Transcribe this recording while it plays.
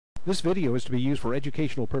This video is to be used for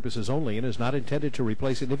educational purposes only and is not intended to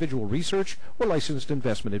replace individual research or licensed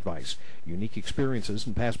investment advice. Unique experiences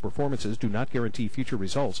and past performances do not guarantee future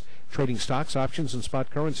results. Trading stocks, options, and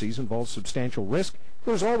spot currencies involves substantial risk.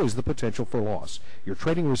 There's always the potential for loss. Your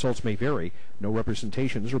trading results may vary. No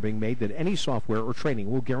representations are being made that any software or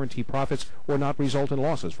training will guarantee profits or not result in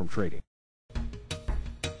losses from trading.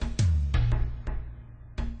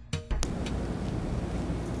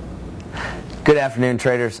 Good afternoon,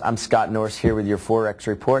 traders. I'm Scott Norris here with your Forex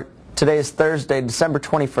report. Today is Thursday, December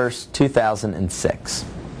 21st, 2006.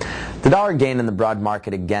 The dollar gained in the broad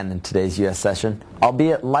market again in today's U.S. session,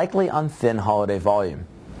 albeit likely on thin holiday volume.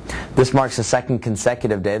 This marks the second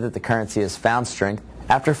consecutive day that the currency has found strength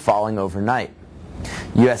after falling overnight.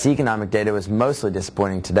 U.S. economic data was mostly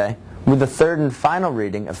disappointing today, with the third and final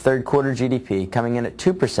reading of third quarter GDP coming in at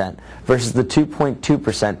 2% versus the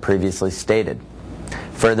 2.2% previously stated.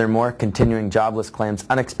 Furthermore, continuing jobless claims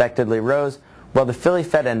unexpectedly rose, while the Philly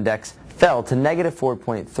Fed Index fell to negative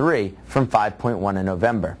 4.3 from 5.1 in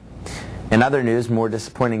November. In other news, more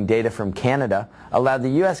disappointing data from Canada allowed the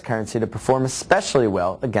U.S. currency to perform especially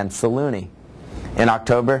well against the loonie. In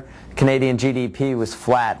October, Canadian GDP was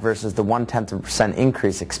flat versus the 0.1%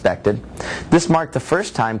 increase expected. This marked the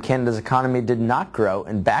first time Canada's economy did not grow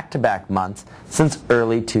in back-to-back months since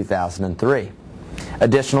early 2003.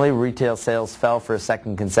 Additionally, retail sales fell for a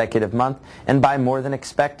second consecutive month and by more than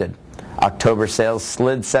expected. October sales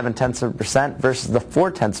slid 0.7% versus the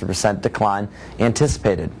 0.4% decline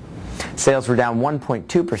anticipated. Sales were down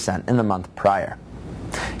 1.2% in the month prior.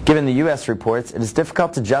 Given the U.S. reports, it is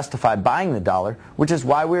difficult to justify buying the dollar, which is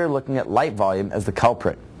why we are looking at light volume as the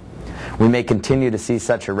culprit. We may continue to see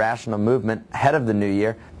such irrational movement ahead of the new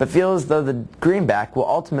year, but feel as though the greenback will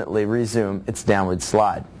ultimately resume its downward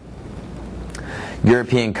slide.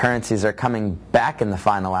 European currencies are coming back in the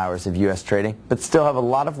final hours of U.S. trading, but still have a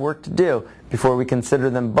lot of work to do before we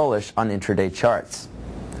consider them bullish on intraday charts.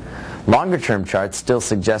 Longer-term charts still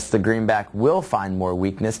suggest the greenback will find more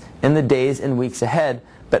weakness in the days and weeks ahead,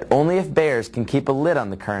 but only if bears can keep a lid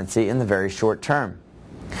on the currency in the very short term.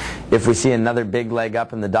 If we see another big leg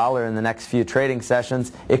up in the dollar in the next few trading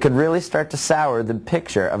sessions, it could really start to sour the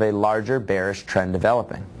picture of a larger bearish trend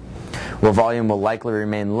developing. While volume will likely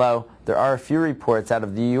remain low, there are a few reports out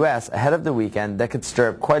of the U.S. ahead of the weekend that could stir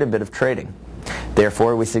up quite a bit of trading.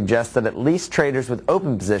 Therefore, we suggest that at least traders with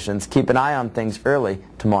open positions keep an eye on things early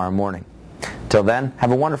tomorrow morning. Till then,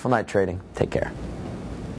 have a wonderful night trading. Take care.